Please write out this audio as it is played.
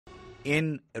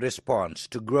In response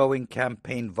to growing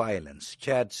campaign violence,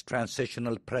 Chad's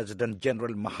transitional president,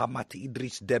 General Mahamat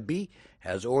Deby,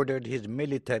 has ordered his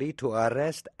military to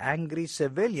arrest angry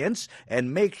civilians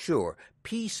and make sure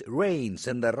peace reigns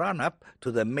in the run-up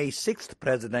to the May 6th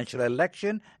presidential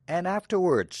election and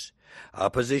afterwards.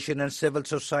 Opposition and civil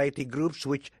society groups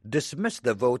which dismiss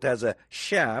the vote as a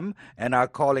sham and are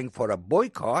calling for a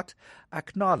boycott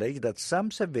acknowledge that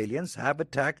some civilians have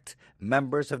attacked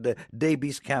members of the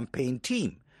Deby's campaign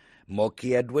team.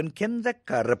 Moki Edwin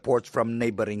Kinzeka reports from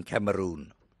neighboring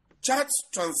Cameroon. Chad's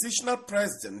transitional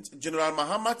president, General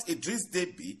Mahamat Idriss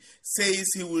Deby, says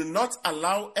he will not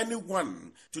allow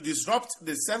anyone to disrupt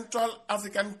the Central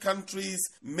African country's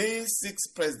May 6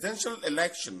 presidential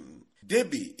election.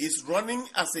 Deby is running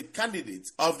as a candidate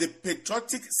of the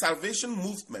Patriotic Salvation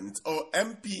Movement, or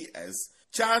MPS,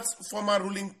 Chad's former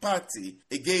ruling party,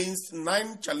 against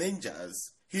 9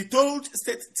 challengers. He told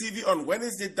State TV on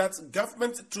Wednesday that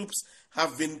government troops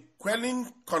have been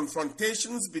quelling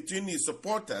confrontations between his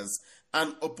supporters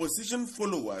and opposition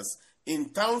followers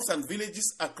in towns and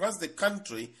villages across the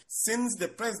country since the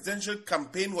presidential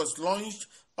campaign was launched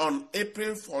on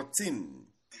April 14.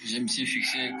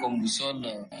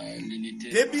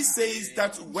 Deby says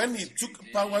that when he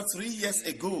took power 3 years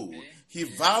ago, he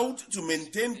vowed to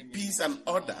maintain peace and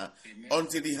order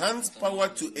until he hands power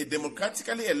to a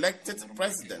democratically elected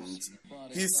president.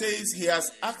 He says he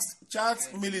has asked Chad's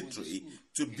military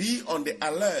to be on the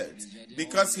alert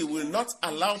because he will not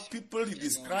allow people he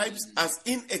describes as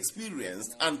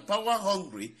inexperienced and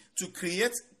power-hungry to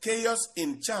create chaos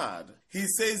in Chad. He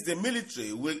says the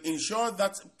military will ensure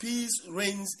that peace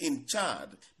reigns in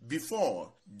Chad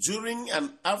before, during,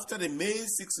 and after the May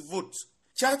 6 vote.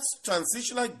 Chad's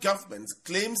transitional government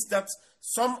claims that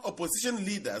some opposition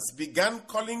leaders began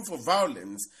calling for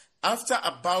violence after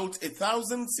about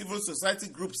 1,000 civil society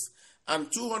groups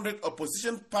and 200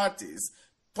 opposition parties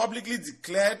publicly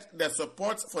declared their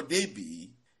support for Deby.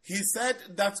 He said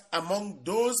that among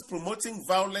those promoting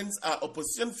violence are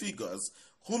opposition figures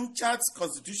whom Chad's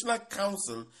Constitutional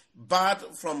Council barred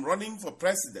from running for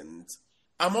president.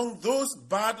 Among those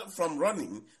barred from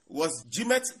running was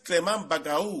Jimet Clement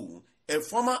Bagaou, a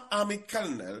former army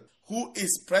colonel who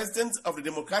is president of the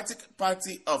Democratic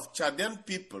Party of Chadian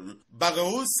People.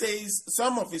 Bagaou says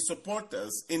some of his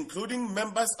supporters, including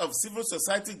members of civil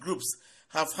society groups,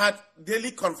 have had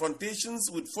daily confrontations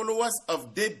with followers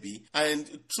of Deby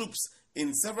and troops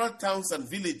in several towns and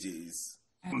villages.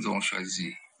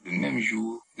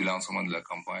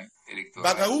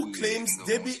 Bagaou claims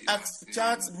Deby asked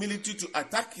Chad's military to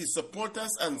attack his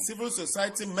supporters and civil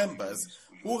society members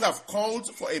who have called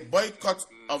for a boycott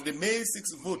of the May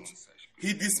 6 vote.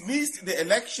 He dismissed the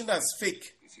election as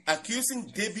fake, accusing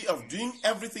Deby of doing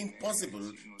everything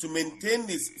possible to maintain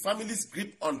his family's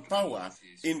grip on power,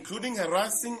 including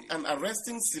harassing and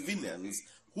arresting civilians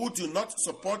who do not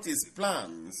support his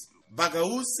plans.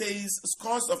 Bagaou says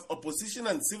scores of opposition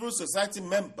and civil society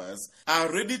members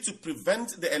are ready to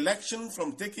prevent the election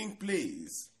from taking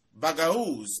place.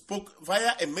 Bagaou spoke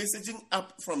via a messaging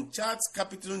app from Chad's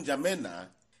capital N'Djamena.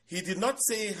 He did not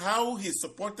say how his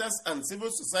supporters and civil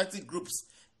society groups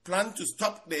plan to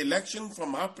stop the election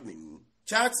from happening.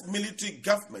 Chad's military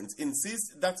government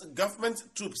insists that government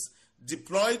troops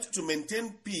deployed to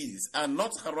maintain peace are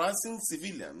not harassing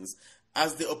civilians,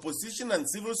 as the opposition and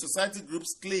civil society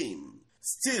groups claim.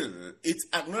 Still, it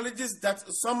acknowledges that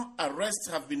some arrests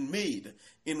have been made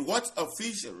in what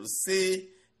officials say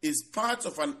is part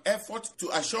of an effort to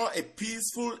assure a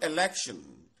peaceful election.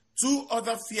 2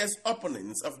 other fierce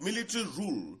opponents of military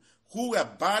rule who were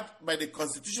barred by the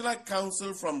Constitutional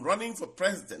Council from running for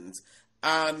president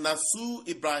are Nassou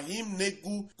Ibrahim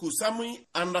Negu Kusami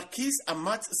and Rakis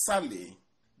Amat Saleh.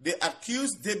 They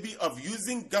accused Deby of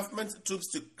using government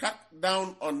troops to crack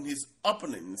down on his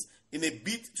opponents in a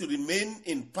bid to remain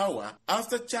in power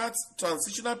after Chad's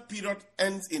transitional period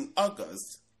ends in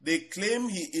August. They claim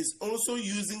he is also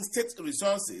using state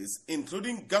resources,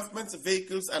 including government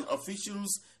vehicles and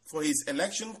officials, for his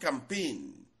election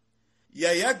campaign.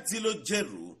 Yaya Dilo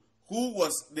Jeru, who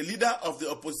was the leader of the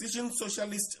opposition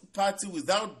Socialist Party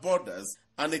Without Borders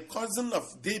and a cousin of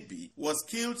Deby, was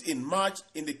killed in March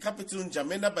in the capital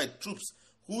N'Djamena by troops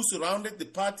who surrounded the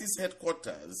party's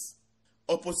headquarters.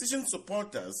 Opposition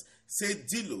supporters say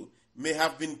Dilo may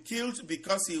have been killed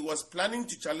because he was planning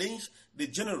to challenge the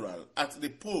general at the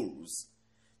polls.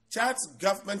 Chad's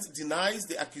government denies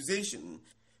the accusation.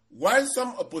 While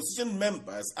some opposition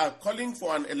members are calling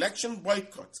for an election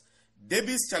boycott,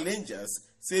 Deby's challengers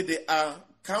say they are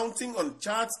counting on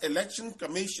Chad's Election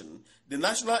Commission, the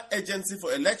National Agency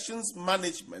for Elections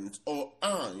Management, or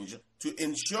ANJ, to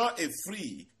ensure a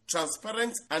free,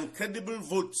 transparent and credible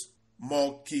vote.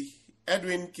 Morki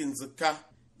Edwin Kinzeka,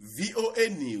 VOA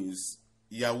News,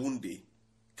 Yaoundé,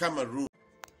 Cameroon.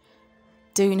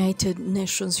 The United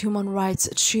Nations Human Rights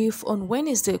Chief on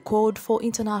Wednesday called for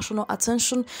international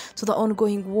attention to the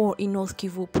ongoing war in North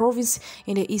Kivu province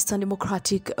in the Eastern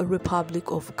Democratic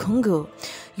Republic of Congo.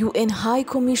 UN High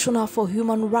Commissioner for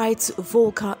Human Rights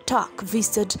Volker Turk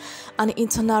visited an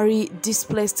internally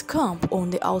displaced camp on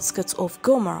the outskirts of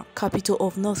Goma, capital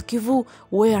of North Kivu,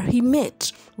 where he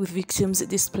met with victims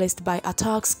displaced by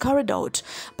attacks carried out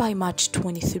by March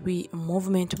 23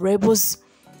 movement rebels.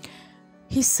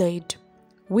 He said,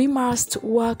 "We must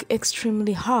work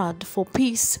extremely hard for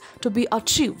peace to be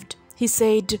achieved," he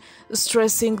said,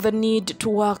 stressing the need to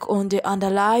work on the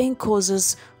underlying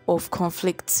causes of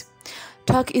conflict.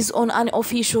 Turk is on an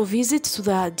official visit to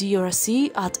the DRC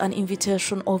at an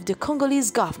invitation of the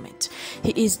Congolese government.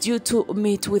 He is due to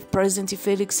meet with President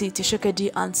Felix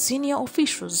Tshisekedi and senior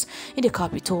officials in the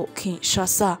capital,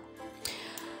 Kinshasa.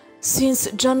 Since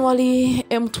January,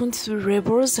 M23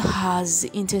 rebels has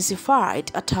intensified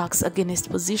attacks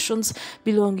against positions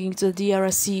belonging to the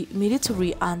DRC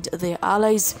military and their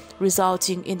allies,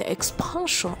 resulting in the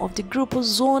expansion of the group's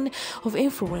zone of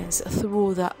influence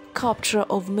through the capture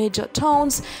of major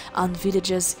towns and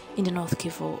villages in the North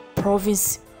Kivu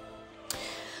province.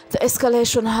 The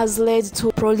escalation has led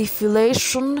to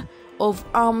proliferation of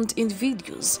armed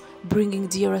individuals, bringing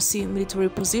DRC military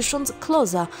positions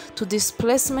closer to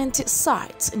displacement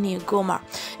sites near Goma,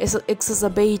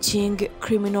 exacerbating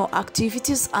criminal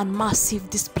activities and massive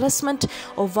displacement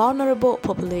of vulnerable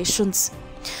populations.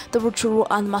 The Rutshuru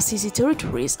and Masisi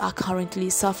territories are currently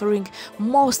suffering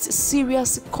most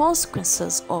serious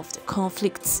consequences of the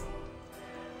conflicts.